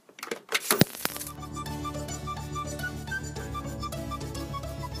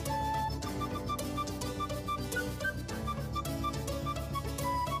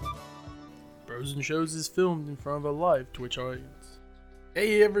Bros and Shows is filmed in front of a live Twitch audience.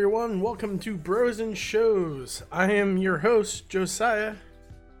 Hey everyone, welcome to Bros and Shows. I am your host, Josiah,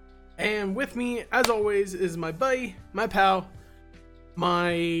 and with me, as always, is my buddy, my pal,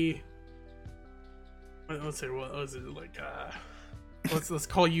 let's say, what was it, like, let's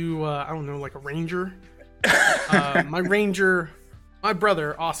call you, I don't know, like a ranger? My ranger, my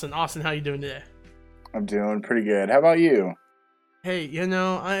brother, Austin. Austin, how you doing today? I'm doing pretty good. How about you? Hey,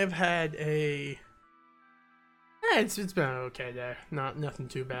 I've had it's been an okay day. Nothing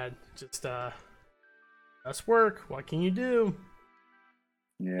too bad. Just that's work. What can you do?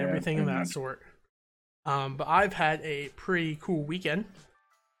 Yeah, Everything of that sort. But I've had a pretty cool weekend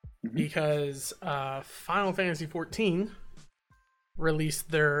because Final Fantasy XIV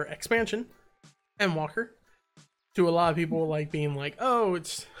released their expansion, Endwalker. To a lot of people, like being like, "Oh,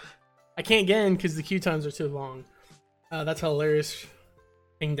 I can't get in because the queue times are too long." That's a hilarious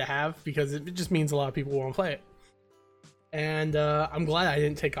thing to have because it just means a lot of people won't play it. And I'm glad I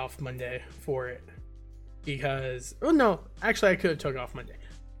didn't take off Monday for it because, oh no, actually I could have took off Monday.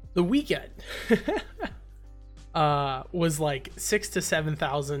 The weekend was like 6,000 to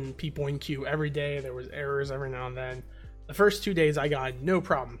 7,000 people in queue every day. There was errors every now and then. The first 2 days I got no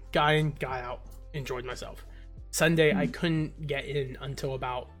problem. Got in, got out, enjoyed myself. Sunday I couldn't get in until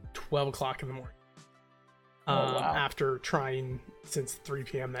about 12 o'clock in the morning. Wow. After trying since 3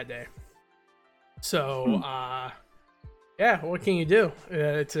 p.m. that day. So, yeah, what can you do?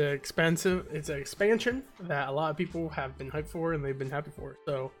 It's an expansion that a lot of people have been hyped for and they've been happy for.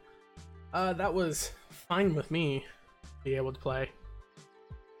 So, that was fine with me to be able to play.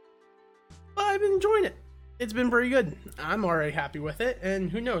 But I've been enjoying it. It's been pretty good. I'm already happy with it,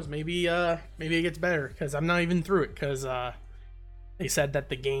 and who knows, maybe it gets better because I'm not even through it because they said that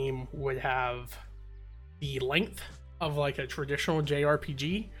the game would have the length of like a traditional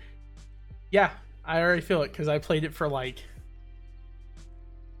JRPG. Yeah, I already feel it because I played it for like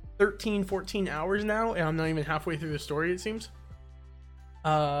 13, 14 hours now, and I'm not even halfway through the story, it seems.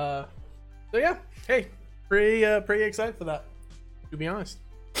 So yeah, hey, pretty excited for that, to be honest.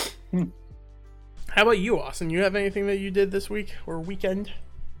 How about you, Austin? You have anything that you did this week or weekend?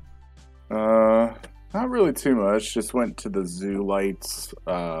 Not really too much. Just went to the zoo lights,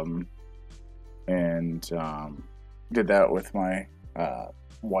 and did that with my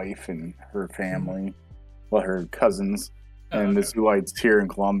wife and her family, well, her cousins. And the zoo lights here in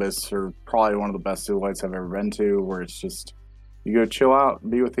Columbus are probably one of the best zoo lights I've ever been to, where it's just, you go chill out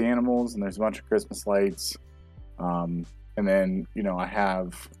and be with the animals, and there's a bunch of Christmas lights. And then, I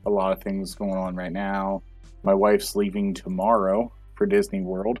have a lot of things going on right now. My wife's leaving tomorrow for Disney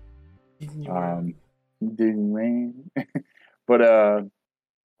World. Disneyland. But,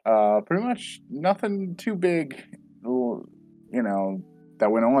 pretty much nothing too big,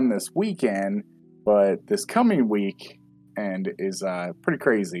 that went on this weekend, but this coming week is pretty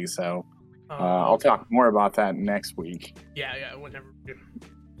crazy. So I'll talk more about that next week. Yeah, whenever we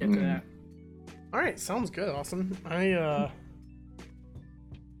get to that. All right, sounds good, Austin.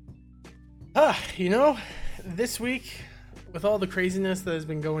 This week with all the craziness that has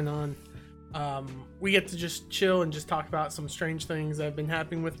been going on, we get to just chill and just talk about some strange things that have been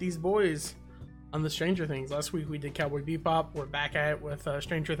happening with these boys on the Stranger Things. Last week we did Cowboy Bebop. We're back at it with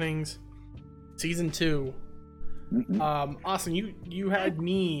Stranger Things season 2. Austin, you had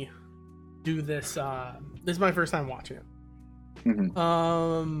me do this. This is my first time watching it.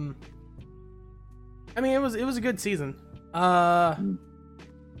 I mean, it was a good season. I'll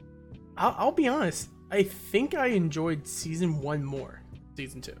be honest. I think I enjoyed season 1 more than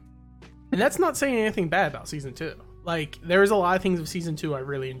season 2. And that's not saying anything bad about season 2. Like, there's a lot of things of season 2 I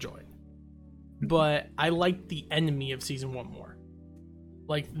really enjoyed. But I liked the enemy of season 1 more.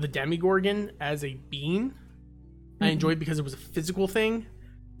 Like, the Demogorgon as a being, I enjoyed because it was a physical thing.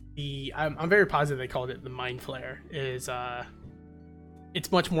 I'm very positive they called it the Mind Flayer. It's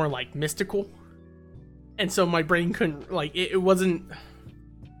much more, like, mystical. And so my brain couldn't, like, it wasn't,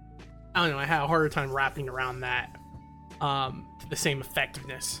 I don't know, I had a harder time wrapping around that, the same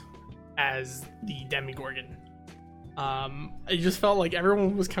effectiveness as the Demogorgon. It just felt like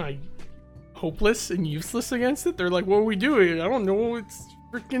everyone was kind of hopeless and useless against it. They're like, what are we doing? I don't know, it's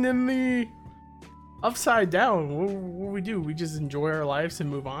freaking in the upside down. What we do? We just enjoy our lives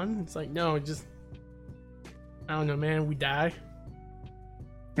and move on? It's like, no, I don't know, man, we die.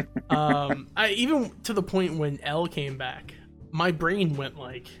 I even to the point when Elle came back, my brain went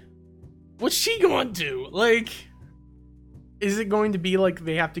like, what's she going to do? Like, is it going to be like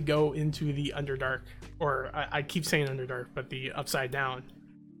they have to go into the Underdark, or I keep saying Underdark, but the Upside Down,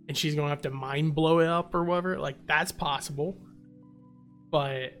 and she's going to have to mind blow it up or whatever? Like, that's possible.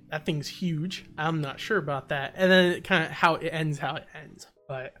 but that thing's huge. I'm not sure about that. And then it kind of how it ends.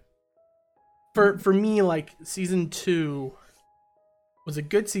 But for me, like season 2 was a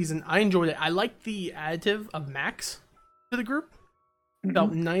good season. I enjoyed it. I liked the additive of Max to the group.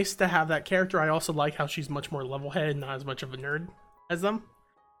 Felt nice to have that character. I also like how she's much more level-headed, not as much of a nerd as them.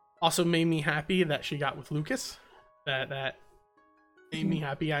 Also made me happy that she got with Lucas. That made me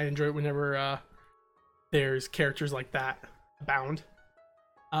happy. I enjoy it whenever there's characters like that abound.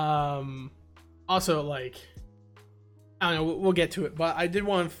 Also, like, I don't know, we'll get to it, but I did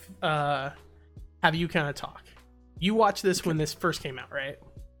want to have you kind of talk. You watched this when this first came out, right?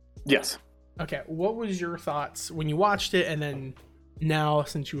 Yes. Okay, what was your thoughts when you watched it, and then now,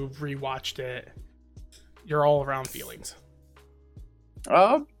 since you have rewatched it, your all-around feelings?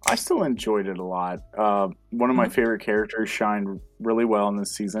 I still enjoyed it a lot. One of my favorite characters shined really well in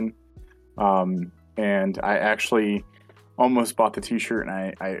this season. And I actually almost bought the t-shirt,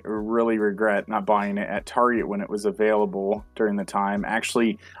 and I really regret not buying it at Target when it was available during the time.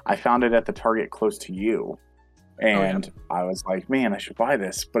 Actually, I found it at the Target close to you. And I was like, man, I should buy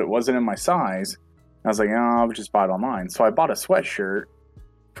this, but it wasn't in my size. I was like, oh, I'll just buy it online. So I bought a sweatshirt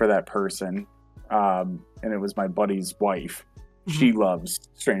for that person, and it was my buddy's wife. She loves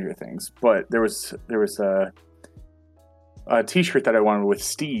Stranger Things, but there was a t-shirt that I wanted with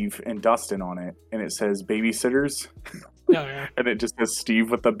Steve and Dustin on it, and it says babysitters. And it just says Steve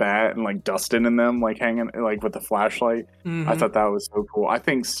with the bat and like Dustin and them like hanging like with the flashlight. I thought that was so cool. I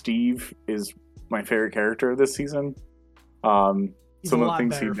think Steve is my favorite character of this season. Some of the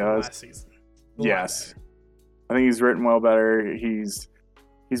things he does. Yes. I think he's written well better. He's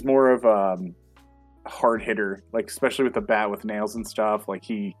more of a hard hitter, like especially with the bat with nails and stuff. Like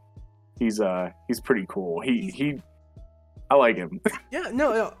he's pretty cool. I like him. Yeah,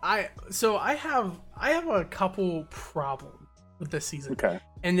 no, I have a couple problems with this season. Okay.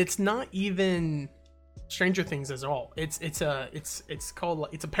 And it's not even Stranger Things at all. It's called,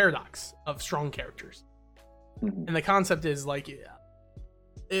 it's a paradox of strong characters. And the concept is like,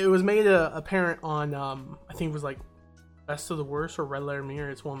 it was made apparent on I think it was like Best of the Worst or Red Letter Mirror.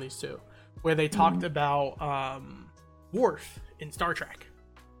 It's one of these two, where they talked about Worf in Star Trek.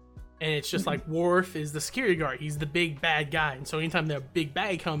 And it's just like Worf is the security guard. He's the big bad guy. And so anytime the big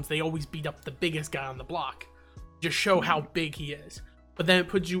bad comes, they always beat up the biggest guy on the block. Just show how big he is. But then it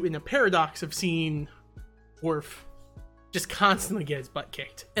puts you in a paradox of seeing Worf just constantly get his butt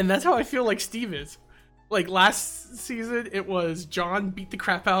kicked. And that's how I feel like Steve is. Like last season, it was John beat the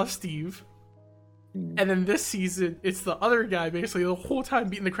crap out of Steve. And then this season, it's the other guy basically the whole time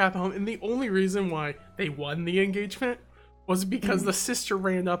beating the crap out of him. And the only reason why they won the engagement was because the sister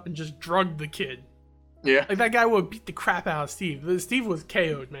ran up and just drugged the kid. Yeah. Like that guy would beat the crap out of Steve. Steve was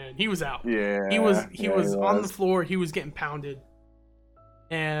KO'd, man. He was out. Yeah. He was on the floor. He was getting pounded.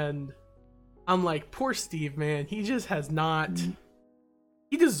 And I'm like, poor Steve, man. He just has not...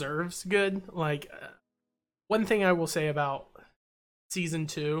 He deserves good. Like, one thing I will say about season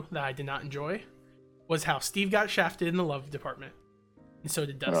 2 that I did not enjoy was how Steve got shafted in the love department. And so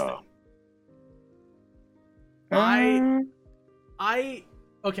did Dustin.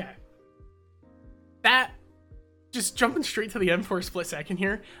 Okay. That, just jumping straight to the end for a split second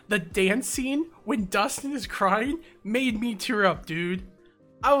here, the dance scene when Dustin is crying made me tear up, dude.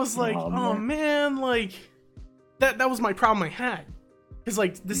 I was like, oh man, like, that was my problem I had. Because,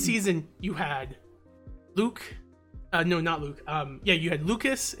 like, this season, you had Luke, no, not Luke, you had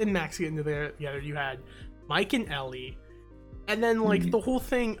Lucas and Max getting together, you had Mike and Ellie, and then, like, the whole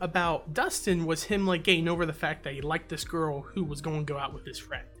thing about Dustin was him, like, getting over the fact that he liked this girl who was going to go out with his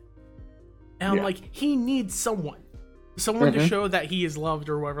friend. And I'm like, he needs someone to show that he is loved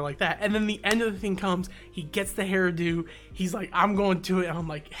or whatever like that. And then the end of the thing comes, he gets the hairdo, he's like, I'm going to it, and I'm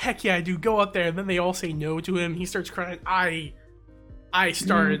like, heck yeah, I do, go up there. And then they all say no to him, he starts crying. I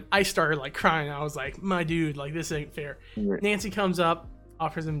started like crying. I was like, my dude, like, this ain't fair. Nancy comes up,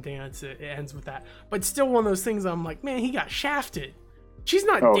 offers him dance, it ends with that. But still one of those things I'm like, man, he got shafted. She's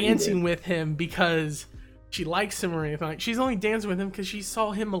not dancing with him because she likes him or anything. Like, she's only dancing with him because she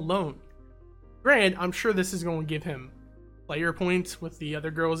saw him alone. Granted, I'm sure this is going to give him player points with the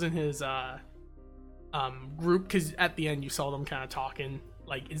other girls in his group, because at the end you saw them kind of talking.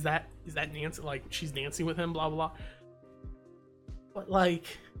 Like, is that Nancy? Like, she's dancing with him, blah blah blah. But like,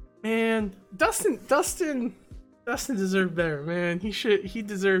 man, Dustin deserved better, man. He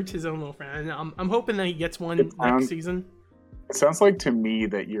deserved his own little friend. And I'm hoping that he gets one next season. It sounds like to me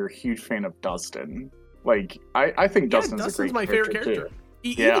that you're a huge fan of Dustin. Like, I think Dustin's a great my favorite character. Too.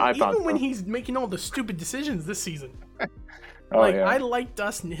 Even when he's making all the stupid decisions this season. I like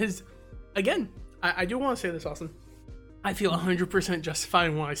Dustin. I do want to say this, Austin. I feel 100%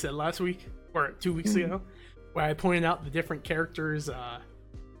 justified in what I said last week or 2 weeks ago, where I pointed out the different characters,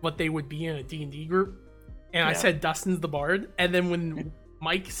 what they would be in a D&D group. And I said Dustin's the bard. And then when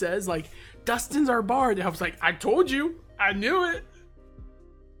Mike says, like, Dustin's our bard, I was like, I told you. I knew it.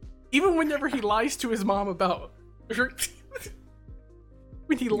 Even whenever he lies to his mom about...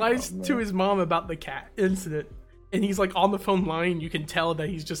 when he lies to his mom about the cat incident, and he's, like, on the phone lying, you can tell that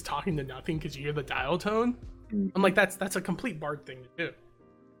he's just talking to nothing because you hear the dial tone. I'm like, that's a complete bard thing to do.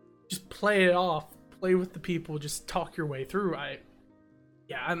 Just play it off. Play with the people. Just talk your way through.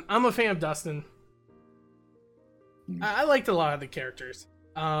 I'm a fan of Dustin. I liked a lot of the characters.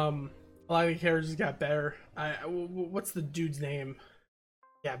 A lot of the characters got better. What's the dude's name?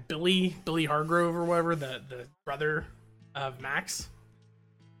 Yeah, Billy Hargrove or whatever, the brother of Max.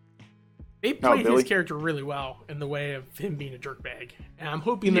 They played his character really well in the way of him being a jerkbag, and I'm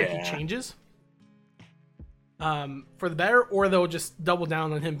hoping that he changes for the better, or they'll just double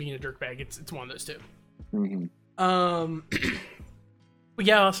down on him being a jerkbag. It's one of those two. But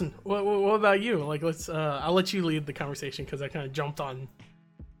yeah, Austin, what about you? Like, I'll let you lead the conversation because I kind of jumped on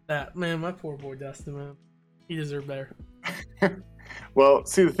that. Man, my poor boy Dustin, man, he deserved better. Well,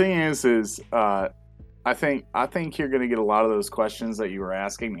 see, the thing is I think you're going to get a lot of those questions that you were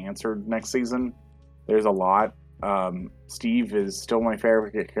asking answered next season. There's a lot. Steve is still my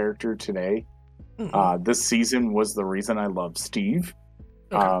favorite character today. This season was the reason I love Steve.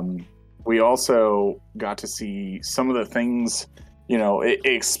 Okay. We also got to see some of the things, it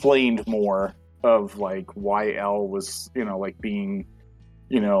explained more of like why Elle was, like being,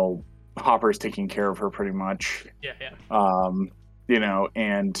 Hopper's taking care of her pretty much.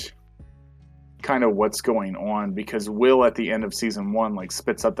 And kind of what's going on, because Will at the end of season 1 like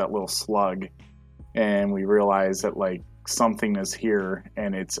spits up that little slug, and we realize that like something is here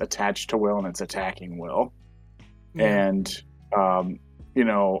and it's attached to Will and it's attacking Will. And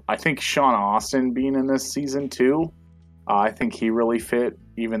I think Sean Austin being in this season too, I think he really fit,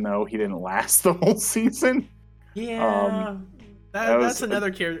 even though he didn't last the whole season. That's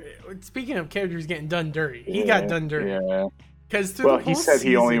another character. Speaking of characters getting done dirty, he got done dirty. Because he said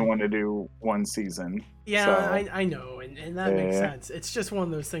he only wanted to do one season. I know, and that makes sense. It's just one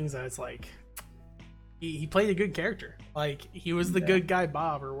of those things that it's like he played a good character. Like, he was the good guy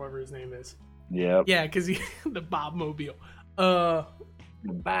Bob, or whatever his name is. Yeah, because the Bob Mobile. The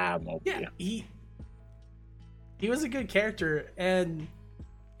Bob Mobile. Yeah, he was a good character, and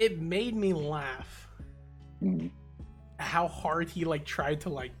it made me laugh. How hard he like tried to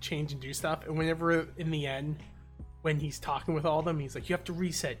like change and do stuff, and whenever in the end, when he's talking with all of them, he's like, you have to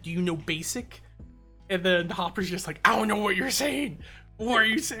reset. Do you know basic? And then Hopper's just like, I don't know what you're saying. What are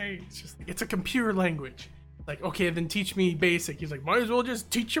you saying? It's just like, it's a computer language. Like, okay, then teach me basic. He's like, might as well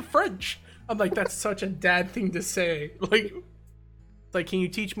just teach you French. I'm like, that's such a dad thing to say. Like, can you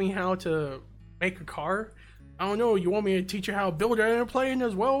teach me how to make a car? I don't know. You want me to teach you how to build an airplane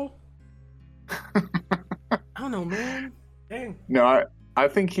as well? I don't know, man. Dang. No, I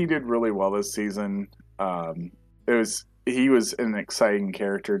think he did really well this season. He was an exciting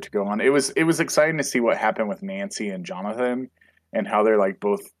character to go on. It was exciting to see what happened with Nancy and Jonathan, and how they're like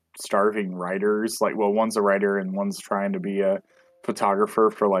both starving writers. Like, well, one's a writer and one's trying to be a photographer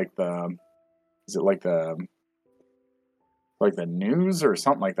for like the news or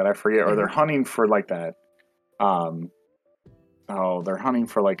something like that. I forget. Or they're hunting for like that. They're hunting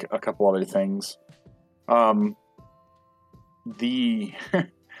for like a couple other things.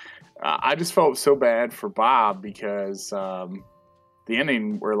 I just felt so bad for Bob, because the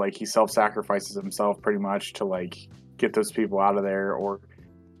ending where like he self-sacrifices himself pretty much to like get those people out of there, or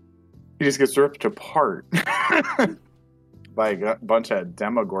he just gets ripped apart by a bunch of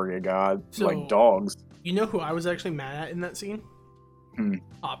Demogorgon gods, like dogs. You know who I was actually mad at in that scene?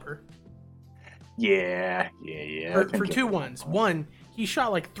 Hopper. Yeah. For two ones. One, he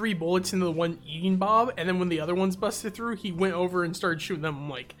shot like 3 bullets into the one eating Bob, and then when the other ones busted through, he went over and started shooting them. I'm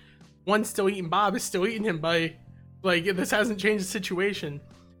like, one's still eating Bob, is still eating him, buddy. Like, this hasn't changed the situation.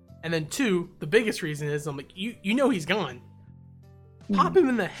 And then 2, the biggest reason is, I'm like, you know he's gone. Pop him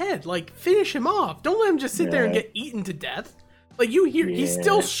in the head. Like, finish him off. Don't let him just sit there and get eaten to death. Like, you hear, he's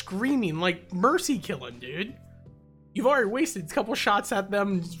still screaming, like, mercy kill him, dude. You've already wasted a couple shots at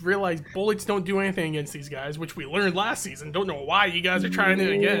them and just realized bullets don't do anything against these guys, which we learned last season. Don't know why you guys are trying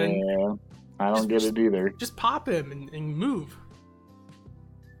it again. I don't get it either. Just pop him and move.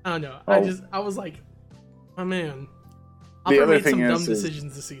 I don't know. I was like, oh man. The other thing made some is, dumb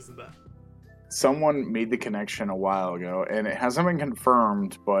decisions this season, though. Someone made the connection a while ago, and it hasn't been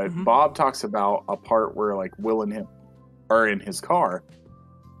confirmed, but Bob talks about a part where like Will and him are in his car,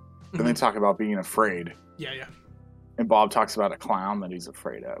 and they talk about being afraid. Yeah. and Bob talks about a clown that he's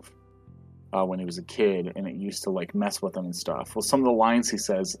afraid of when he was a kid, and it used to like mess with him and stuff. Well, some of the lines he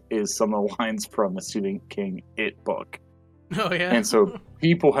says is some of the lines from the Stephen King It book. Oh yeah. And so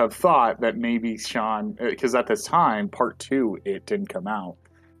people have thought that maybe Sean, because at this time, part 2, it didn't come out.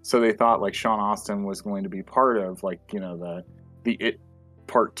 So they thought like Sean Astin was going to be part of like, the It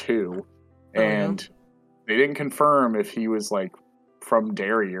part 2. And they didn't confirm if he was like from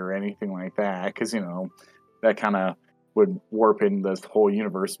Derry or anything like that. Because, that kind of would warp in this whole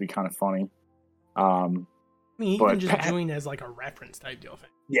universe, be kind of funny. I mean, even just join as like a reference type deal thing.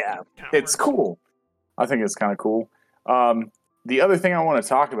 Yeah, it's cool. I think it's kind of cool. The other thing I want to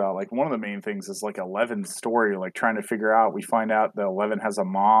talk about, like one of the main things is like Eleven's story, like trying to figure out, we find out that 11 has a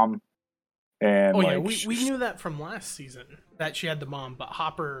mom. And we knew that from last season that she had the mom, but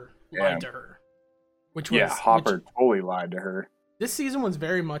Hopper lied to her. Hopper totally lied to her. This season was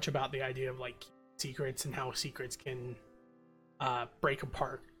very much about the idea of like secrets and how secrets can break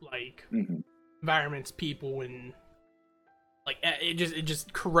apart like environments, people, and like it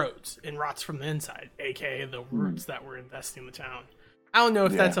just corrodes and rots from the inside, aka the roots that were investing in the town. I don't know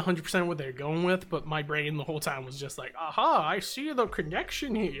if that's 100% what they're going with, but my brain the whole time was just like, aha, I see the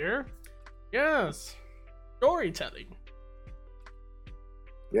connection here. Yes, storytelling.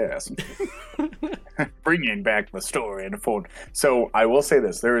 Yes. Bringing back the story and the phone. So I will say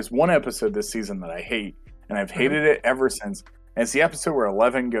this. There is one episode this season that I hate, and I've hated it ever since. And it's the episode where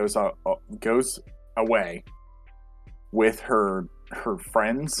 11 goes away with her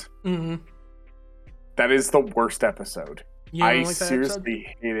friends. Mm-hmm. That is the worst episode. I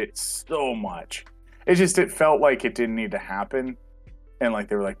seriously hate it so much. It felt like it didn't need to happen. And like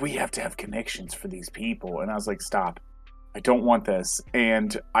they were like, we have to have connections for these people. And I was like, stop. I don't want this.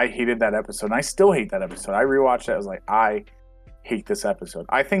 And I hated that episode. And I still hate that episode. I rewatched it. I was like, I hate this episode.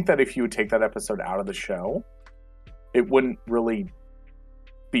 I think that if you would take that episode out of the show, it wouldn't really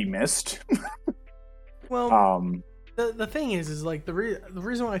be missed. Well, the thing is like the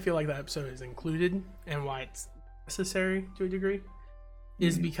reason why I feel like that episode is included and why it's necessary to a degree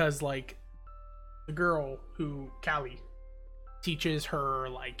is because like the girl who Callie teaches her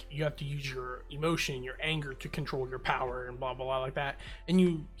like you have to use your emotion, your anger to control your power and blah blah blah like that, and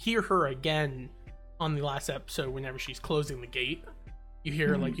you hear her again on the last episode whenever she's closing the gate. You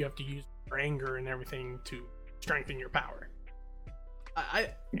hear like you have to use your anger and everything to strengthen your power.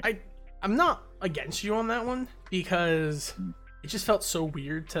 I'm not against you on that one because it just felt so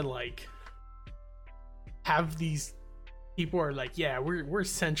weird to like have these people are like, yeah, we're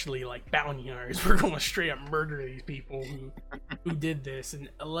essentially like bounty hunters. We're going to straight up murder these people who did this. And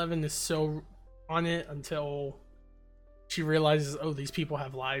 11 is so on it until she realizes, oh, these people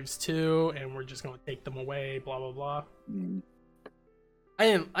have lives too, and we're just going to take them away. Blah blah blah.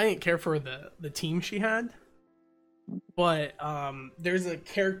 I didn't care for the team she had, but there's a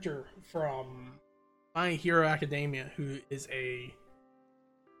character from My Hero Academia who is a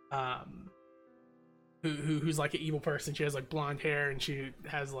who's like an evil person. She has like blonde hair and she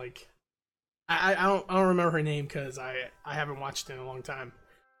has like I don't remember her name because I haven't watched it in a long time,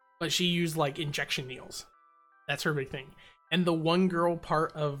 but she used like injection needles. That's her big thing. And the one girl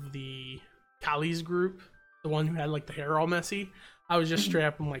part of the Callie's group, the one who had like the hair all messy, I was just straight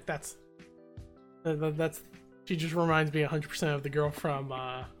up, I'm like, that's she just reminds me 100% of the girl from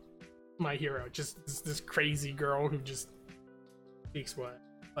My Hero. Just this crazy girl who just speaks what.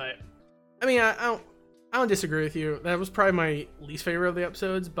 But I mean, I don't disagree with you. That was probably my least favorite of the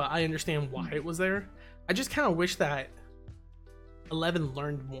episodes, but I understand why it was there. I just kind of wish that 11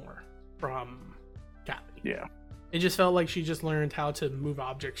 learned more from Callie. Yeah. It just felt like she just learned how to move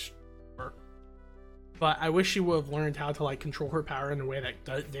objects. But I wish she would have learned how to like control her power in a way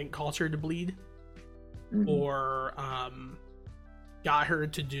that didn't cause her to bleed. Or got her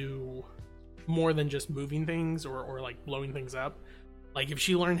to do more than just moving things or like blowing things up. Like if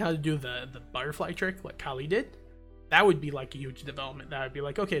she learned how to do the butterfly trick like Callie did, that would be like a huge development. That would be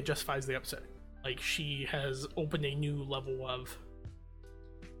like, okay, it justifies the episode. Like she has opened a new level of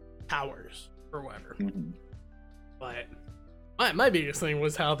powers or whatever. But my biggest thing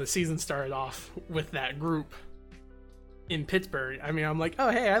was how the season started off with that group in Pittsburgh. I mean, I'm like, oh,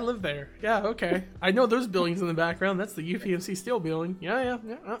 hey, I live there. Yeah, okay. I know those buildings in the background. That's the UPMC Steel building. Yeah.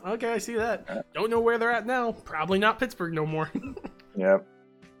 Okay, I see that. Don't know where they're at now. Probably not Pittsburgh no more. Yep,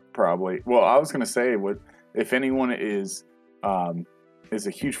 probably. Well, I was going to say, if anyone is a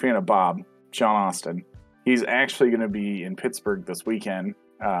huge fan of Bob, John Astin, he's actually going to be in Pittsburgh this weekend,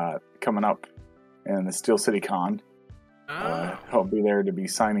 coming up in the Steel City Con. He'll be there to be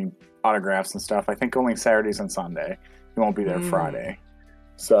signing autographs and stuff. I think only Saturdays and Sunday. He won't be there Friday.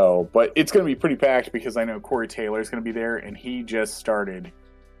 So, but it's going to be pretty packed because I know Corey Taylor is going to be there, and he just started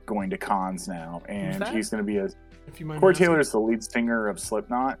going to cons now, and he's going to be Corey Taylor is the lead singer of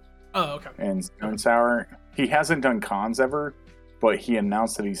Slipknot. Oh, okay. And Stone Sour. He hasn't done cons ever, but he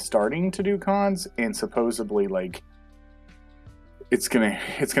announced that he's starting to do cons, and supposedly like it's gonna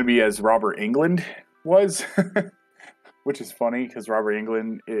be as Robert Englund was, which is funny because Robert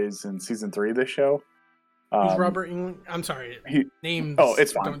Englund is in season 3 of this show. Who's Robert Englund? I'm sorry, names. Oh,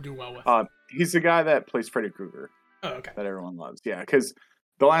 it's fine. Don't do well with. He's the guy that plays Freddy Krueger. Oh, okay. That everyone loves. Yeah, because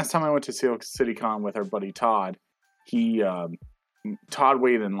the last time I went to City Con with our buddy Todd, Todd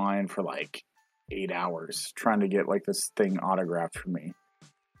waited in line for like 8 hours trying to get like this thing autographed for me,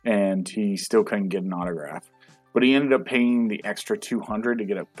 and he still couldn't get an autograph. But he ended up paying the extra $200 to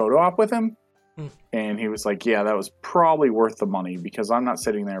get a photo op with him, and he was like, "Yeah, that was probably worth the money because I'm not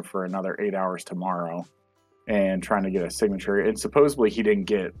sitting there for another 8 hours tomorrow and trying to get a signature." And supposedly he didn't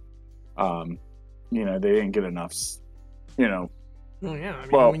get, they didn't get enough, Well, yeah. I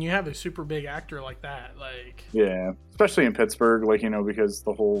mean, when you have a super big actor like that, like... Yeah, especially in Pittsburgh, because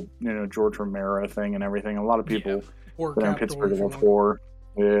the whole, George Romero thing and everything. A lot of people been in Pittsburgh before.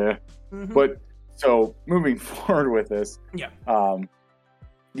 Yeah. Mm-hmm. But, so, moving forward with this. Yeah.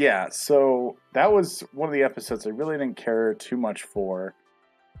 So that was one of the episodes I really didn't care too much for.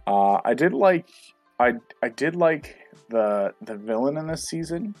 I did like the villain in this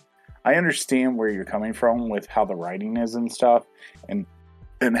season. I understand where you're coming from with how the writing is and stuff, and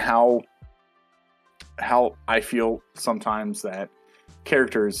how I feel sometimes that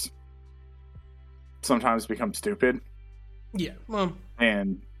characters sometimes become stupid. Yeah, well,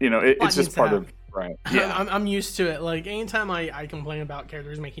 and it's just part of right. Yeah, I'm used to it. Like anytime I complain about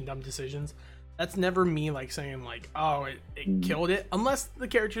characters making dumb decisions, that's never me like saying like, oh, it killed it, unless the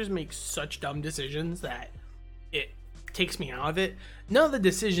characters make such dumb decisions that it takes me out of it. None of the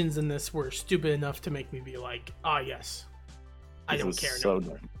decisions in this were stupid enough to make me be like, yes, I don't care. So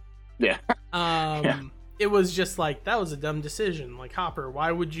dumb. Yeah. It was just like, that was a dumb decision. Like, Hopper,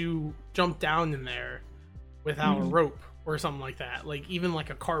 why would you jump down in there without a rope or something like that? Like, even like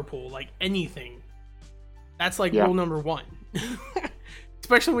a carpool, like anything. That's like rule number 1.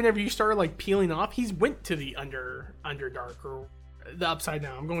 Especially whenever you start like peeling off. He's went to the Underdark or the Upside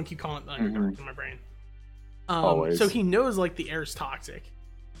Down. I'm going to keep calling it the Underdark in my brain. So he knows like the air's toxic.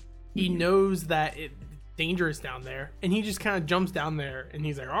 He knows that it's dangerous down there, and he just kind of jumps down there, and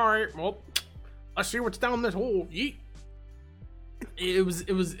he's like, "All right, well, let's see what's down this hole." Yeet. It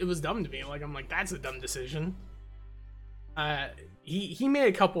was dumb to me. Like I'm like, that's a dumb decision. He made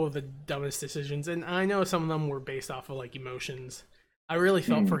a couple of the dumbest decisions, and I know some of them were based off of like emotions. I really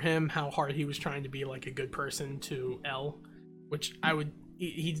felt for him how hard he was trying to be like a good person to Elle, which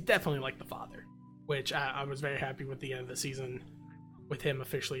he's definitely like the father. Which I was very happy with the end of the season, with him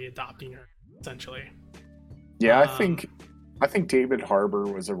officially adopting her, essentially. Yeah, I think David Harbour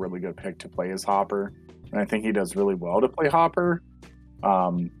was a really good pick to play as Hopper, and I think he does really well to play Hopper.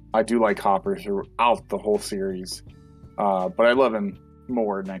 I do like Hopper throughout the whole series, but I love him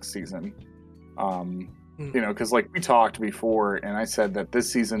more next season. Because like we talked before, and I said that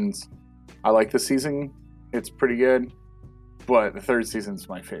I like this season. It's pretty good, but the third season's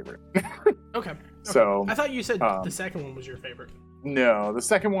my favorite. Okay. So I thought you said the second one was your favorite. No, the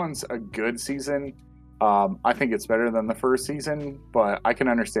second one's a good season. I think it's better than the first season, but I can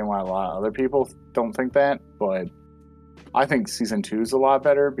understand why a lot of other people don't think that. But I think season 2 is a lot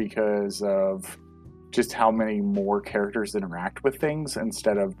better because of just how many more characters interact with things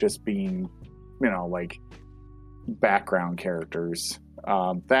instead of just being, like background characters.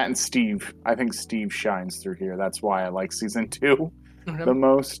 That and Steve. I think Steve shines through here. That's why I like season 2 the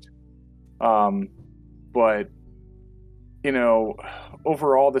most. But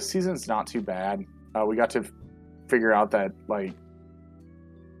overall the season's not too bad. We got to figure out that like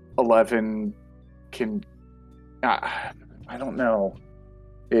 11 can I don't know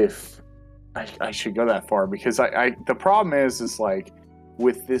if I should go that far because I the problem is like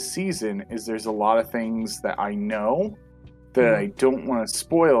with this season is there's a lot of things that I know that I don't want to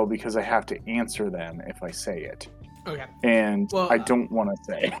spoil because I have to answer them if I say it. Okay. And I don't want to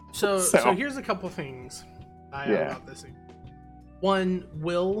say. So here's a couple things I have about this. One,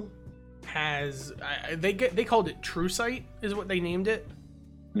 Will has they called it True Sight is what they named it.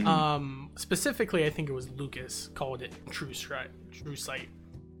 Specifically, I think it was Lucas called it True Sight.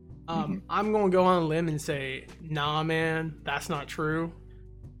 I'm going to go on a limb and say, nah, man, that's not true.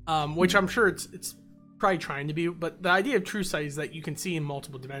 Which I'm sure it's probably trying to be, but the idea of True Sight is that you can see in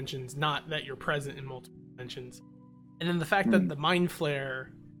multiple dimensions, not that you're present in multiple dimensions. And then the fact that the Mind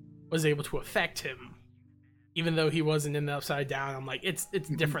Flare was able to affect him even though he wasn't in the Upside Down, I'm like, it's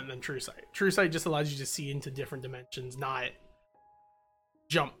different than True Sight. True Sight just allows you to see into different dimensions, not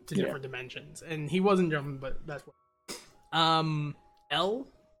jump to different dimensions. And he wasn't jumping, but that's what. L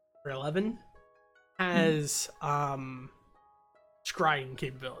or 11 has scrying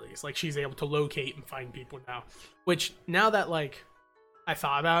capabilities. Like, she's able to locate and find people now. Which, now that, like, I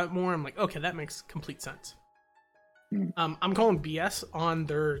thought about it more, I'm like, okay, that makes complete sense. I'm calling BS on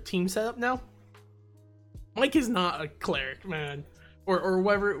their team setup now. Mike is not a cleric, man. Or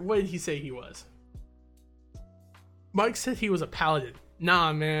whatever. What did he say he was? Mike said he was a paladin.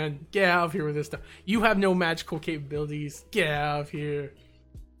 Nah, man. Get out of here with this stuff. You have no magical capabilities. Get out of here.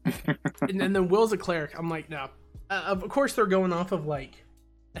 And then Will's a cleric. I'm like, no. Of course, they're going off of, like,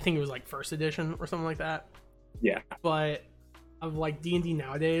 I think it was, like, 1st edition or something like that. Yeah. But of, like, D&D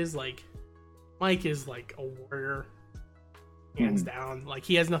nowadays, like, Mike is, like, a warrior. Hands down. Like,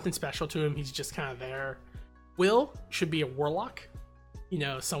 he has nothing special to him. He's just kind of there. Will should be a warlock. You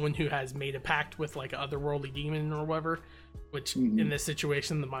know, someone who has made a pact with, like, an otherworldly demon or whatever. Which, in this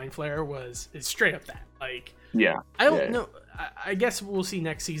situation, the Mind Flayer is straight up that. Like, yeah. I don't know. I guess we'll see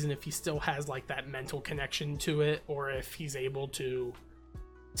next season if he still has, like, that mental connection to it, or if he's able to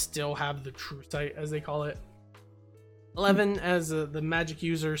still have the True Sight, as they call it. 11 as the magic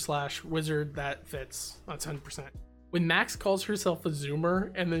user / wizard, that fits. That's 100%. When Max calls herself a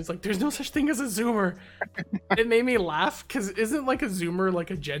Zoomer, and there's like, there's no such thing as a Zoomer, it made me laugh, because isn't, like, a Zoomer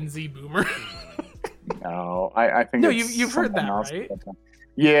like a Gen Z boomer? No, I think no, you've heard that, right?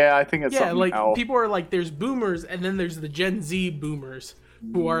 Yeah, I think it's something like else. People are like, there's boomers, and then there's the Gen Z boomers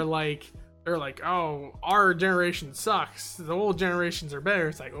who are like, they're like, oh, our generation sucks. The old generations are better.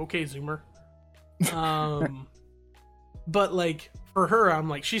 It's like, okay, Zoomer. But like for her, I'm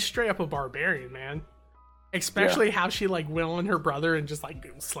like, she's straight up a barbarian, man. Especially how she like went on her brother and just like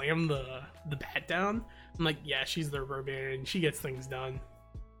slammed the bat down. I'm like, yeah, she's their barbarian. She gets things done.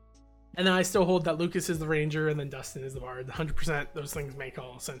 And then I still hold that Lucas is the ranger and then Dustin is the bard. 100%, those things make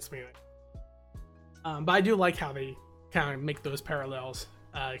all sense to me. But I do like how they kind of make those parallels,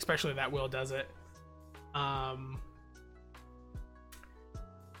 especially that Will does it.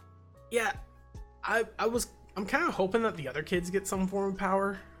 Yeah, I'm kind of hoping that the other kids get some form of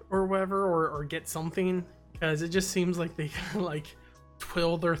power or whatever, or get something, because it just seems like they like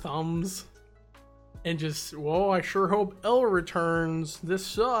twiddle their thumbs and just, whoa, I sure hope Elle returns. This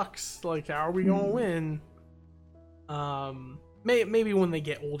sucks. Like, how are we gonna win? Maybe when they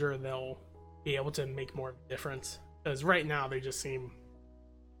get older, they'll be able to make more of a difference. Because right now they just seem,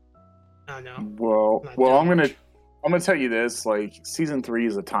 I don't know. Well, I'm gonna tell you this. Like, season 3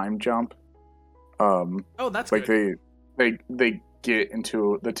 is a time jump. Oh, that's like good. they get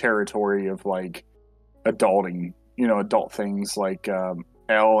into the territory of like adulting, adult things. Like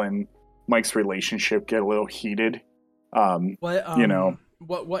Elle and Mike's relationship get a little heated.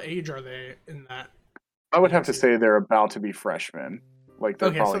 What age are they in that? I would have to say they're about to be freshmen. Like,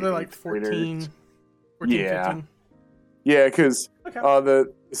 they're so they're like 14, 15. Yeah, because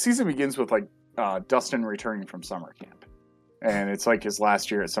the season begins with like Dustin returning from summer camp, and it's like his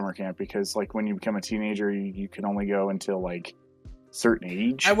last year at summer camp, because like when you become a teenager, you can only go until like certain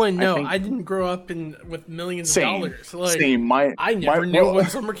age. I wouldn't know. I didn't grow up with millions of dollars. Like, same. I never knew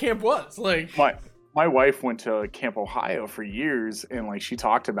what summer camp was. Like, my wife went to Camp Ohio for years, and like she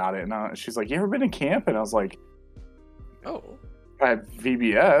talked about it, and she's like, "You ever been to camp?" And I was like, "Oh, I had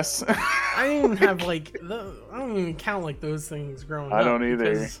VBS." I didn't have I don't even count like those things growing up. I don't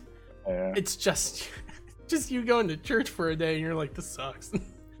either. Yeah. It's just you going to church for a day, and you're like, this sucks.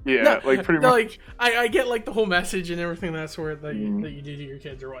 Yeah, no, like pretty much. Like, I get like the whole message and everything that sort that you do to your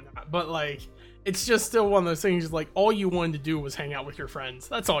kids or whatnot, but like it's just still one of those things. Like, all you wanted to do was hang out with your friends.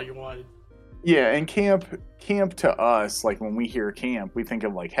 That's all you wanted. Yeah, and camp to us, like when we hear camp, we think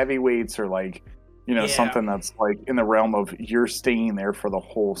of like heavyweights or like, something that's like in the realm of you're staying there for the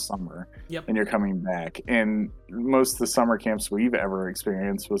whole summer. Yep. And you're coming back. And most of the summer camps we've ever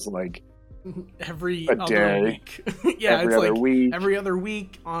experienced was like every other day. Week. Yeah, every it's other like week. Every other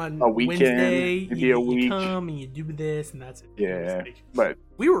week on a weekend, Wednesday, you come and you do this and that's it. Yeah, like, but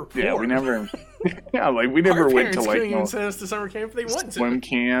we were poor. Yeah, we never. Yeah, like we never went to like couldn't even send us to summer camp if they wanted to. Swim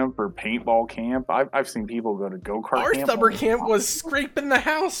camp or paintball camp. I've seen people go to go-kart Our camp. Our summer camp was scraping the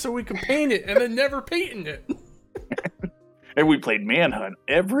house so we could paint it and then never painting it. And we played Manhunt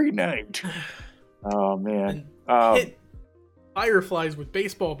every night. Oh man. Hit fireflies with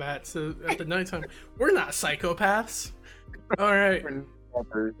baseball bats at the nighttime. We're not psychopaths. All right.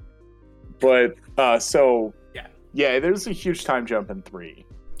 But yeah, there's a huge time jump in 3.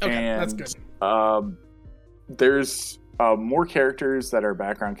 Okay, and, that's good. There's more characters that are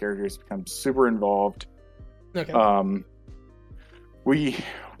background characters become super involved. Okay.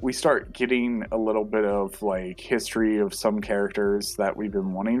 We start getting a little bit of like history of some characters that we've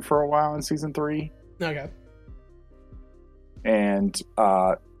been wanting for a while in season 3. Okay. And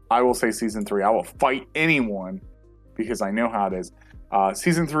I will say season 3, I will fight anyone because I know how it is.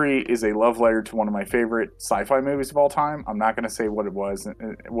 Season 3 is a love letter to one of my favorite sci-fi movies of all time. I'm not going to say what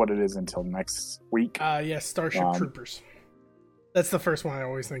it is until next week. Yes, Starship Troopers. That's the first one I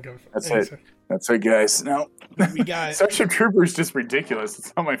always think of. That's it, guys. No, we got Starship Troopers is just ridiculous.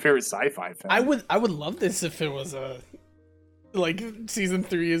 It's not my favorite sci-fi film. I would love this if it was like season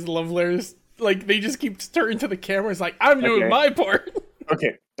 3 is love letters. Like they just keep turning to the cameras like I'm doing my part.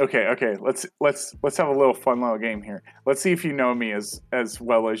 Okay. Let's have a little fun little game here. Let's see if you know me as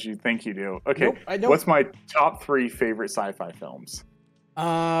well as you think you do. Okay. Nope, I don't. What's my top 3 favorite sci-fi films?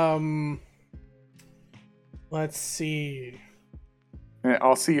 Let's see. And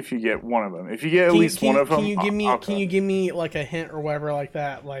I'll see if you get one of them. If you get at least one of them, can you give me like a hint or whatever like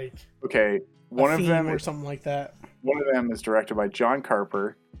that? Like one of them or something like that. One of them is directed by John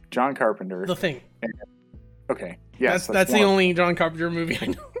Carpenter. The Thing. Okay. Yes, that's the only John Carpenter movie I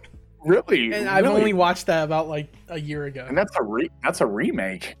know. Really? And I've only watched that about like a year ago. And that's a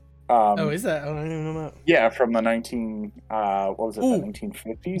remake. Is that? Oh, I didn't know that. Yeah, from the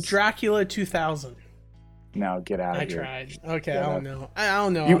 1950s. Dracula 2000. No, get out of here. I tried. Okay, I don't know. I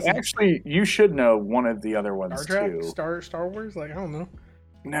don't know. You should know one of the other ones Star Trek? too. Star Wars? Like I don't know.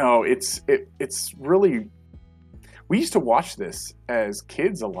 No, it's really. We used to watch this as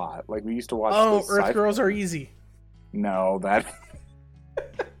kids a lot. Like we used to watch. Earth Girls Are Easy. No, that.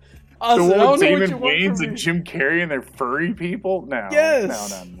 Awesome. The one with Damon Wayans and Jim Carrey and their furry people? No.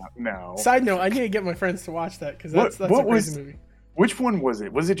 Yes. No. Side note, I need to get my friends to watch that because that's a crazy movie. Which one was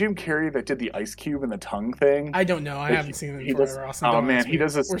it? Was it Jim Carrey that did the ice cube and the tongue thing? I don't know. I haven't seen it in forever. Oh man, he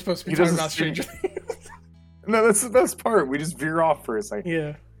does this. We're supposed to be talking about Stranger Things. No, that's the best part. We just veer off for a second.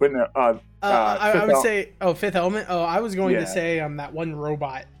 Yeah. But no, I would say, Fifth Element. Oh, I was going to say that one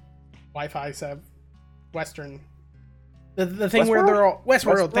robot Wi-Fi sub Western. The thing where they're all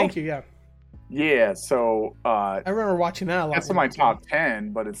Westworld. Thank you. Yeah. Yeah. So I remember watching that a lot. That's in my top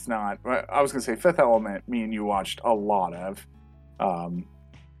 10, but it's not. I was gonna say Fifth Element. Me and you watched a lot of,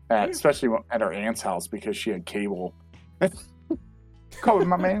 especially at our aunt's house because she had cable. Call it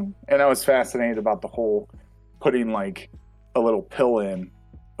my man. And I was fascinated about the whole putting like a little pill in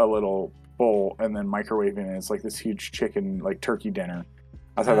a little bowl and then microwaving it. It's like this huge chicken like turkey dinner.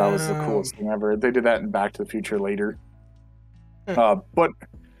 I thought that was the coolest thing ever. They did that in Back to the Future later. But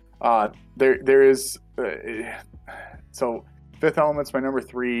there is so Fifth Element's my number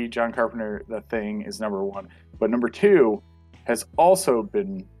 3. John Carpenter, The Thing is number 1, but number 2 has also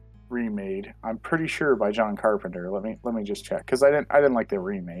been remade. I'm pretty sure by John Carpenter. Let me just check because I didn't like the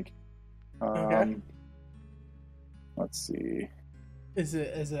remake. Okay. Let's see. Is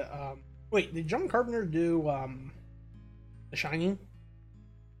it wait, did John Carpenter do The Shining?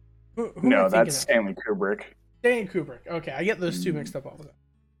 Who no, that's Stanley Kubrick. Stanley Kubrick. Okay, I get those two mixed up all the time.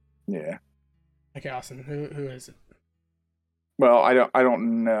 Yeah. Okay, Austin. Who is it? Well, I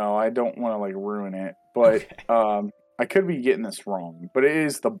don't know. I don't want to like ruin it, but okay. I could be getting this wrong, but it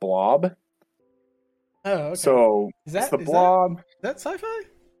is The Blob. Oh, okay. So it's The Blob. Is that sci-fi?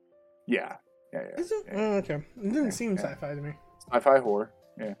 Yeah. Is it? Oh, okay. It didn't seem sci-fi to me. Sci-fi horror.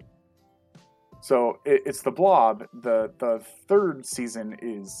 Yeah. So it's The Blob. The third season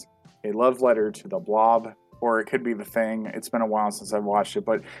is a love letter to The Blob, or it could be The Thing. It's been a while since I've watched it,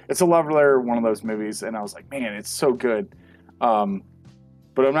 but it's a love letter, one of those movies, and I was like, man, it's so good.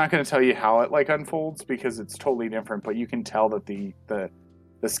 But I'm not going to tell you how it like unfolds because it's totally different. But you can tell that the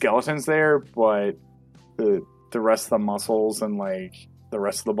skeleton's there, but the rest of the muscles and like the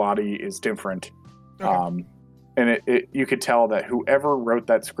rest of the body is different. Okay. And you could tell that whoever wrote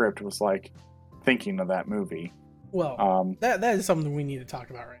that script was like thinking of that movie. Well, that is something we need to talk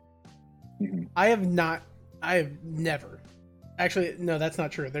about, right? Mm-hmm. I have never. Actually, no, that's not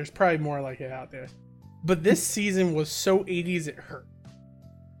true. There's probably more like it out there. But this season was so 80s it hurt.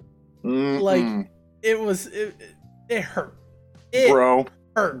 Mm-mm. Like it hurt.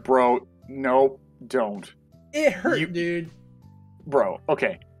 Bro, nope, don't. It hurt, dude. Bro,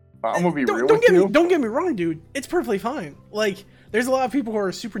 okay. I'm gonna be real with you. Don't get me wrong, dude. It's perfectly fine. Like, there's a lot of people who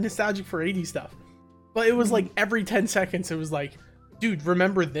are super nostalgic for 80s stuff. But it was like every 10 seconds, it was like, dude,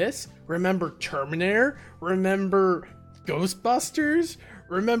 remember this? Remember Terminator? Remember Ghostbusters?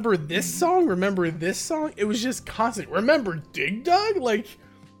 Remember this song? Remember this song? It was just constant. Remember Dig Dug? Like,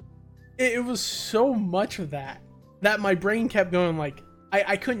 it was so much of that my brain kept going like,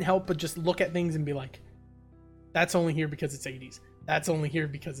 I couldn't help but just look at things and be like, that's only here because it's 80s. That's only here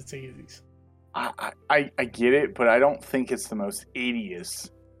because it's 80s. I get it, but I don't think it's the most 80s.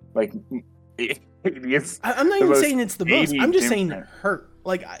 Like, it's I'm not the even most saying it's the most. I'm 80s just saying it imprint. hurt.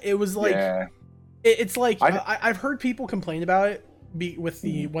 Like it was like Yeah. it's like I, I've heard people complain about it with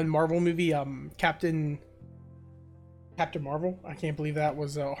the Mhm. one Marvel movie, Captain Marvel. I can't believe that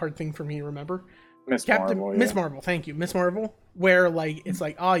was a hard thing for me to remember. Miss Captain Marvel, Miss yeah. Marvel, thank you, Miss Marvel. Where like it's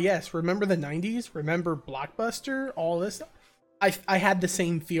like, oh yes, remember the '90s? Remember Blockbuster? All this stuff. I had the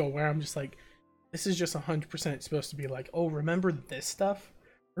same feel where I'm just like, this is just 100% supposed to be like, oh, remember this stuff?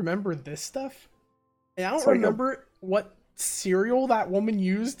 Remember this stuff? And I don't It's like remember what cereal that woman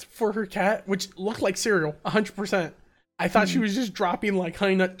used for her cat, which looked like cereal, 100%. I thought she was just dropping like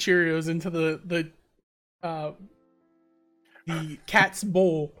Honey Nut Cheerios into uh the cat's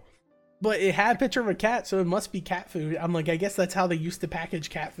bowl, but it had a picture of a cat, so it must be cat food. I'm like, I guess that's how they used to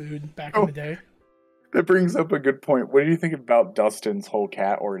package cat food back in the day. that brings up a good point. What do you think about Dustin's whole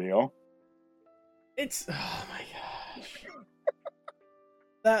cat ordeal? It's oh my gosh.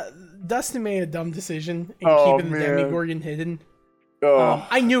 That Dustin made a dumb decision in Oh, keeping the man. Demogorgon hidden. Oh,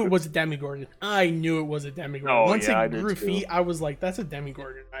 I knew it was a Demogorgon. I knew it was a Demogorgon. Oh, Once yeah, I it did grew too. feet, I was like, "That's a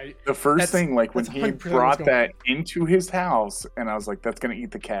Demogorgon." the first that's- thing, like when that's he 100% what's brought going that into his house, and I was like, "That's gonna eat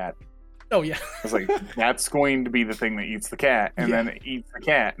the cat." Oh yeah, I was like, "That's going to be the thing that eats the cat," and Yeah. then it eats the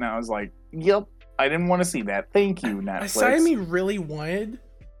cat, and I was like, "Yep, I didn't want to see that. Thank you, I Netflix." really wanted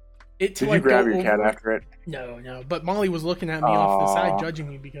it to Did like you grab go your cat over- after it? No, but Molly was looking at me off the side, Aw. judging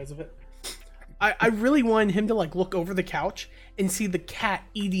me because of it. I really wanted him to like look over the couch and see the cat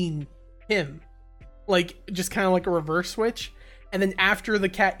eating him, like just kind of like a reverse switch, and then after the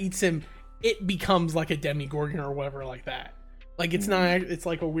cat eats him, it becomes like a Demogorgon or whatever like that. Like it's not, it's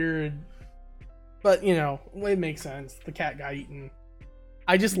like a weird, but you know, it makes sense. The cat got eaten.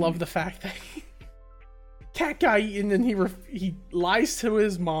 I just love the fact that cat got eaten and he lies to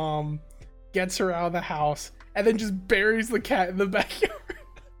his mom, gets her out of the house, and then just buries the cat in the backyard.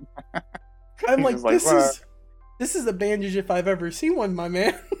 I'm He's like, just like, "What?" this is a bandage if I've ever seen one, my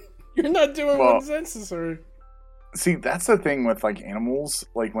man. You're not doing Well, what's necessary. See, that's the thing with like animals,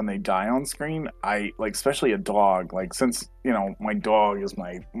 like when they die on screen, I like, especially a dog, like since, you know, my dog is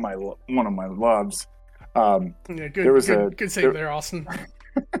my one of my loves. Yeah, there was good save there, Austin.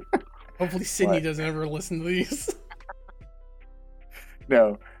 Hopefully Sydney What? doesn't ever listen to these.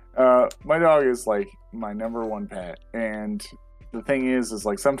 No, my dog is like my number one pet, and the thing is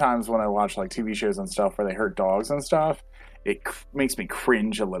like sometimes when I watch like TV shows and stuff where they hurt dogs and stuff, it makes me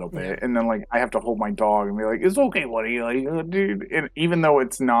cringe a little bit, and then like I have to hold my dog and be like, "It's okay, buddy," like, dude. And even though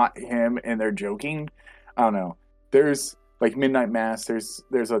it's not him and they're joking, I don't know. There's like Midnight Mass.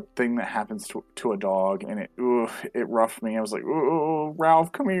 There's a thing that happens to a dog, and it roughed me. I was like, "Oh,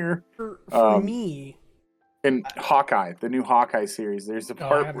 Ralph, come here." For me, In Hawkeye, the new Hawkeye series, there's a I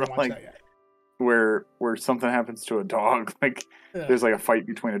part haven't where watched like that yet. where something happens to a dog, like Ugh. there's like a fight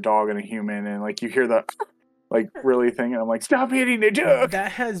between a dog and a human, and like you hear the like really thing, and I'm like, "Stop hitting the dog!"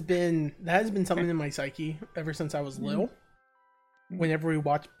 That has been something in my psyche ever since I was little. Whenever we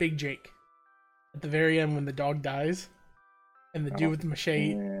watch Big Jake, at the very end when the dog dies, and the dude with the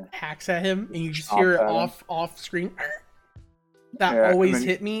machete Yeah. hacks at him, and you just Chops hear it at him. off screen. That Yeah, and always then-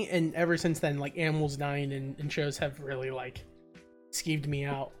 hit me, and ever since then, like animals dying in shows have really like skeeved me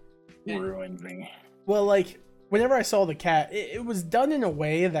out. Ruined me. Well, like whenever I saw the cat, it was done in a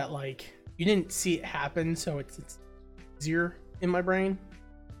way that like you didn't see it happen, so it's easier in my brain.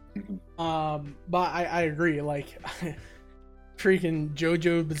 But I agree. Like freaking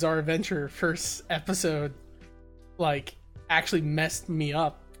JoJo Bizarre Adventure first episode, like actually messed me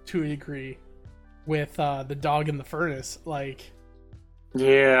up to a degree with the dog in the furnace. Like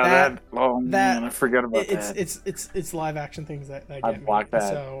Yeah, that- man, I forgot about that. it's live action things that get I me. blocked that.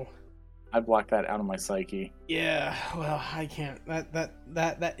 So I blocked that out of my psyche. yeah, well, I can't.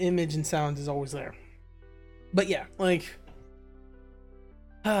 That image and sound is always there. But yeah, like,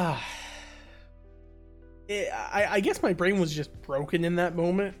 I guess my brain was just broken in that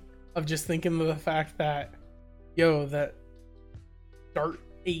moment of just thinking of the fact that, that Dart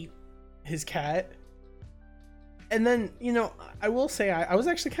ate his cat. And then, I will say I was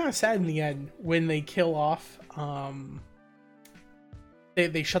actually kind of sad in the end when they kill off,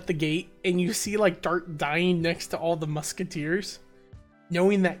 they shut the gate and you see like Dart dying next to all the musketeers,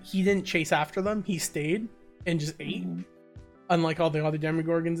 knowing that he didn't chase after them, he stayed and just ate, unlike all the other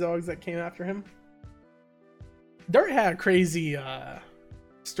Demogorgon dogs that came after him. Dart had a crazy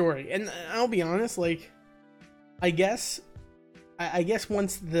story, and I'll be honest, like, I guess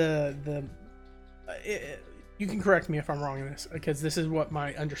once you can correct me if I'm wrong in this, because this is what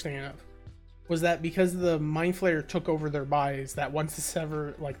my understanding of. was that because the Mind Flayer took over their bodies, that once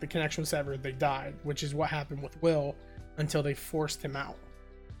the connection was severed, they died, which is what happened with Will until they forced him out.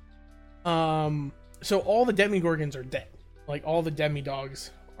 So all the Demigorgons are dead. Like, all the Demidogs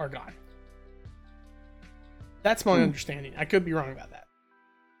are gone. That's my understanding. I could be wrong about that.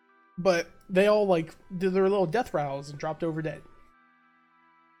 But they all, like, did their little death rattles and dropped over dead.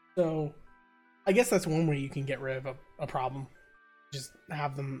 So, I guess that's one way you can get rid of a problem. Just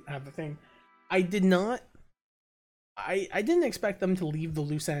have them have the thing. I didn't expect them to leave the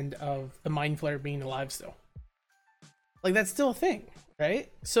loose end of the Mind Flayer being alive still. Like, that's still a thing, right?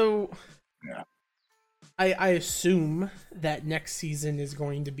 So, yeah. I assume that next season is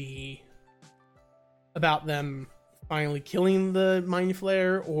going to be about them finally killing the Mind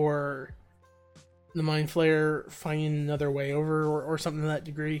Flayer, or the Mind Flayer finding another way over, or something to that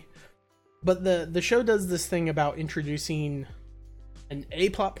degree. But the show does this thing about introducing an A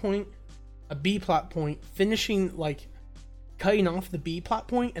plot point, a B plot point, finishing, like, cutting off the B plot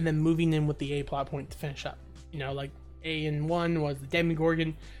point and then moving in with the A plot point to finish up. You know, like, A in 1 was the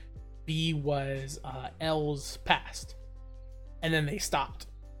Demigorgon, B was L's past, and then they stopped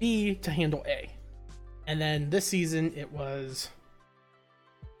B to handle A. And then this season it was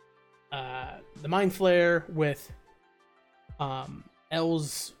the Mind Flayer with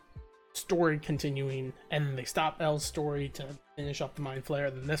L's story continuing, and then they stopped L's story to finish up the Mind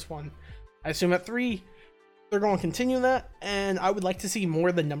Flayer. Then this one, I assume at 3 they're going to continue that, and I would like to see more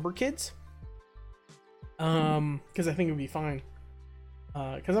of the Number Kids, because I think it would be fine,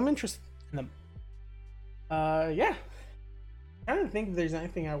 because I'm interested in them. Yeah, I don't think there's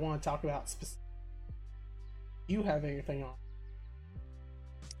anything I want to talk about specifically. Do you have anything on?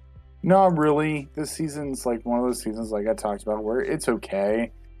 Not really. This season's like one of those seasons, like I talked about, where it's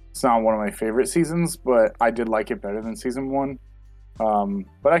okay. It's not one of my favorite seasons, but I did like it better than season 1.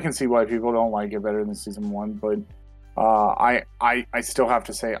 But I can see why people don't like it better than season 1. But I still have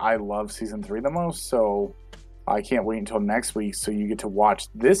to say I love season 3 the most. So I can't wait until next week so you get to watch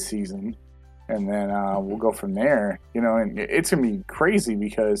this season, and then we'll go from there. You know, and it's gonna be crazy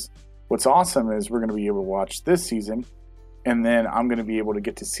because what's awesome is we're gonna be able to watch this season, and then I'm gonna be able to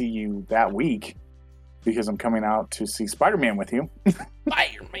get to see you that week because I'm coming out to see Spider-Man with you.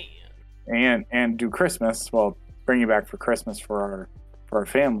 Spider-Man. And do Christmas. Well, bring you back for Christmas for our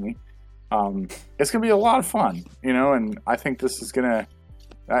family. It's gonna be a lot of fun, you know. And I think this is gonna.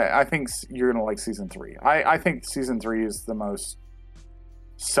 I think you're gonna like season 3. I think season 3 is the most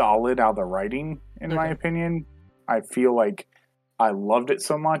solid out of the writing, in my opinion. I feel like I loved it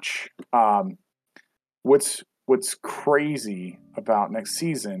so much. What's crazy about next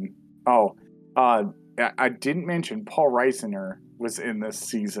season? I didn't mention Paul Reisinger was in this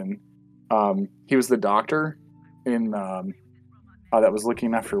season. He was the doctor in that was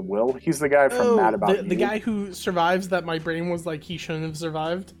looking after Will. He's the guy from Mad About You. The guy who survives that my brain was like he shouldn't have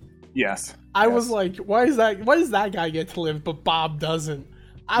survived. Yes. I was like, why does that guy get to live but Bob doesn't?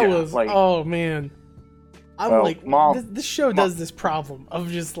 I was like, oh man. This show does this problem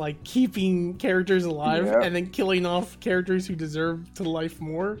of just like keeping characters alive and then killing off characters who deserve to life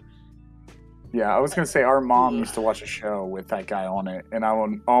more. Yeah, I was going to say our mom used to watch a show with that guy on it, and I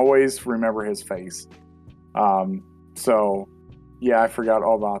will always remember his face. So, yeah, I forgot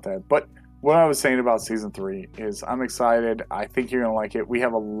all about that. But what I was saying about season 3 is I'm excited. I think you're going to like it. We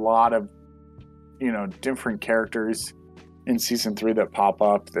have a lot of, you know, different characters in season 3 that pop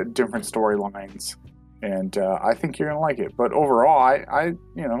up, the different storylines, and I think you're going to like it. But overall, I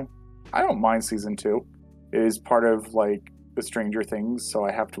don't mind season 2. It is part of, like, the Stranger Things, so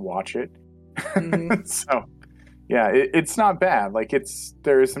I have to watch it. Mm-hmm. So, yeah, it's not bad. Like,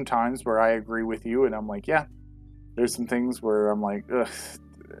 there is some times where I agree with you, and I'm like, yeah. There's some things where I'm like, ugh,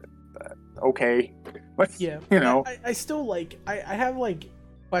 okay. But, yeah, you know. I still, like, I have, like,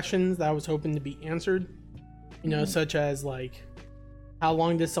 questions that I was hoping to be answered, you know, such as, like, how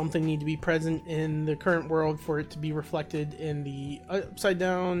long does something need to be present in the current world for it to be reflected in the Upside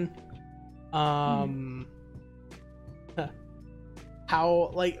Down?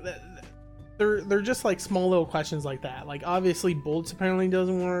 How, like, they're just like small little questions like that. Like, obviously bullets apparently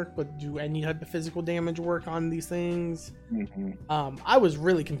doesn't work, but do any type of physical damage work on these things? I was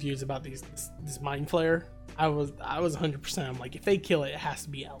really confused about this Mind Flayer. I was 100%. I'm like, if they kill it, it has to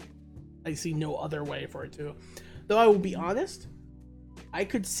be L. I see no other way for it to. Though I will be honest, I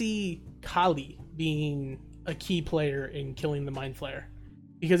could see Kali being a key player in killing the Mind Flayer,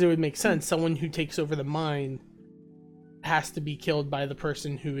 because it would make sense. Someone who takes over the mind has to be killed by the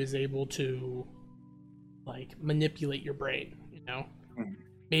person who is able to, like, manipulate your brain, you know?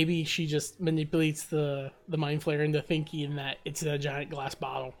 Maybe she just manipulates the Mind Flayer into thinking that it's a giant glass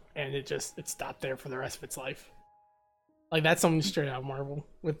bottle and it stopped there for the rest of its life. Like, that's something straight out of Marvel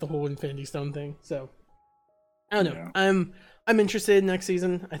with the whole Infinity Stone thing. So I don't know. Yeah. I'm interested in next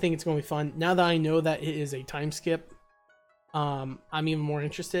season. I think it's going to be fun. Now that I know that it is a time skip, I'm even more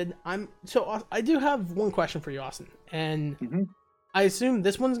interested. I do have one question for you, Austin, and I assume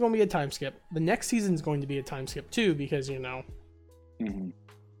this one's going to be a time skip. The next season's going to be a time skip too, because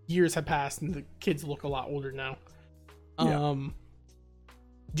years have passed and the kids look a lot older now. Yeah.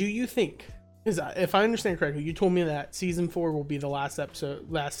 Do you think? Because if I understand correctly, you told me that season 4 will be the last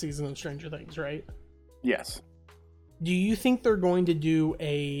season of Stranger Things, right? Yes. Do you think they're going to do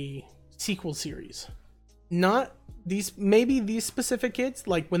a sequel series? Not maybe these specific kids,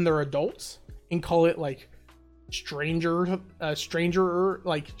 like when they're adults, and call it like Stranger,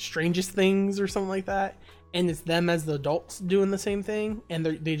 like Strangest Things or something like that, and it's them as the adults doing the same thing, and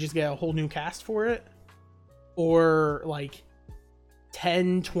they just get a whole new cast for it? Or like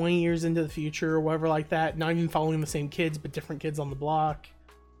 10, 20 years into the future or whatever like that, not even following the same kids, but different kids on the block.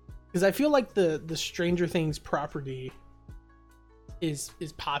 Because I feel like the Stranger Things property is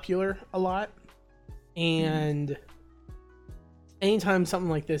popular a lot, and anytime something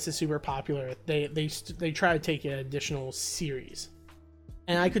like this is super popular, they try to take an additional series,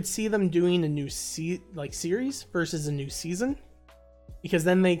 and I could see them doing a new series versus a new season, because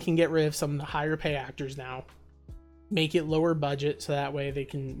then they can get rid of some of the higher pay actors now, make it lower budget so that way they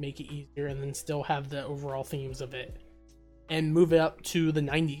can make it easier, and then still have the overall themes of it, and move it up to the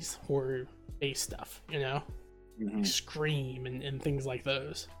 90s horror based stuff, like Scream and things like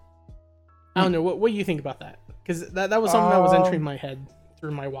those. I don't know, what do you think about that? Because that was something that was entering my head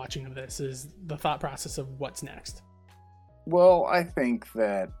through my watching of this, is the thought process of what's next. Well, I think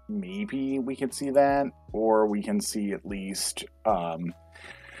that maybe we can see that, or we can see at least I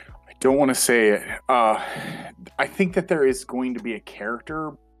don't want to say it. I think that there is going to be a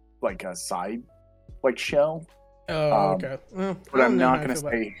character, like a side show. Oh, okay. Well, but I'm not going to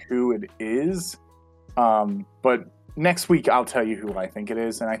say who it is. But next week I'll tell you who I think it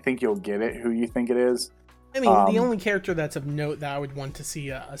is, and I think you'll get it, who you think it is. I mean, the only character that's of note that I would want to see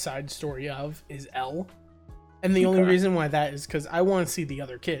a side story of is Elle. And the only reason why that is because I want to see the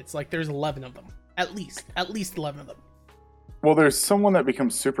other kids. Like, there's 11 of them. At least 11 of them. Well, there's someone that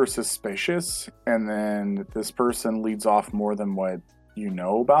becomes super suspicious, and then this person leads off more than what you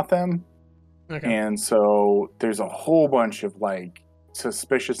know about them. Okay. And so there's a whole bunch of, like,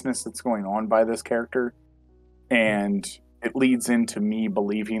 suspiciousness that's going on by this character. And it leads into me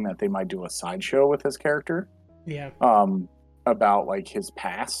believing that they might do a sideshow with this character. Yeah. About, like, his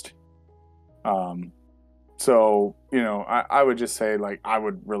past. So, I would just say, like, I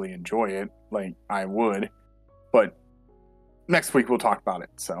would really enjoy it. Like, I would. But next week we'll talk about it,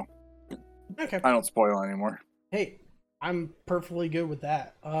 so. Okay. I don't spoil anymore. Hey, I'm perfectly good with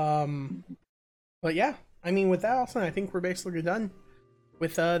that. But yeah, I mean, with that, Austin, I think we're basically done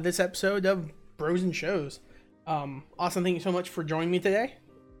with this episode of Bros and Shows. Austin, thank you so much for joining me today,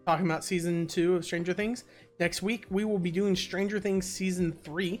 talking about season 2 of Stranger Things. Next week, we will be doing Stranger Things season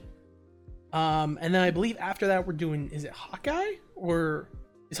 3. And then I believe after that we're doing, is it Hawkeye? Or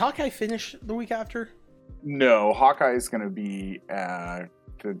is Hawkeye finished the week after? No, Hawkeye is going to be,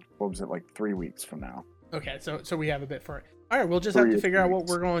 3 weeks from now. Okay, so we have a bit for it. All right, we'll just have to figure out what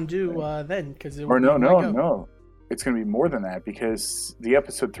we're going to do then. No. It's going to be more than that, because the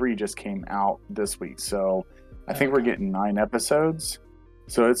episode 3 just came out this week. So I think we're getting 9 episodes.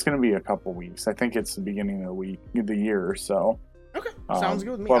 So it's going to be a couple weeks. I think it's the beginning of the year or so. Okay, sounds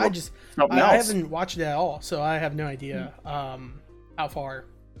good with me. I haven't watched it at all, so I have no idea how far.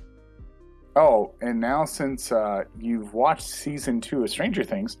 Oh, and now since you've watched season 2 of Stranger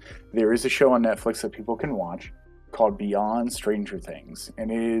Things, there is a show on Netflix that people can watch called Beyond Stranger Things,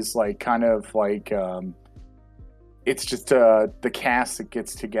 and it is it's just the cast that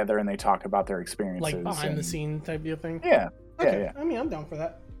gets together and they talk about their experiences, like behind the scene type of thing. Yeah. Okay. Yeah. I mean, I'm down for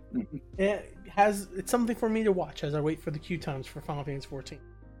that. It's something for me to watch as I wait for the queue times for Final Fantasy 14.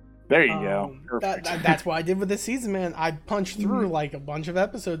 There you go. Perfect. That's what I did with this season, man. I punched through like a bunch of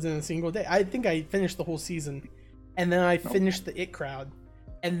episodes in a single day. I think I finished the whole season, and then I finished the It Crowd,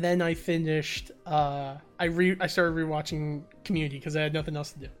 and then I finished. I started rewatching Community because I had nothing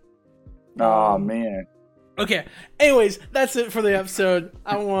else to do. Oh man. Okay. Anyways, that's it for the episode.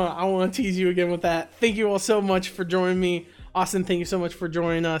 I want to tease you again with that. Thank you all so much for joining me, Austin. Thank you so much for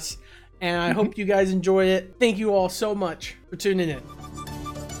joining us, and I hope you guys enjoy it. Thank you all so much for tuning in.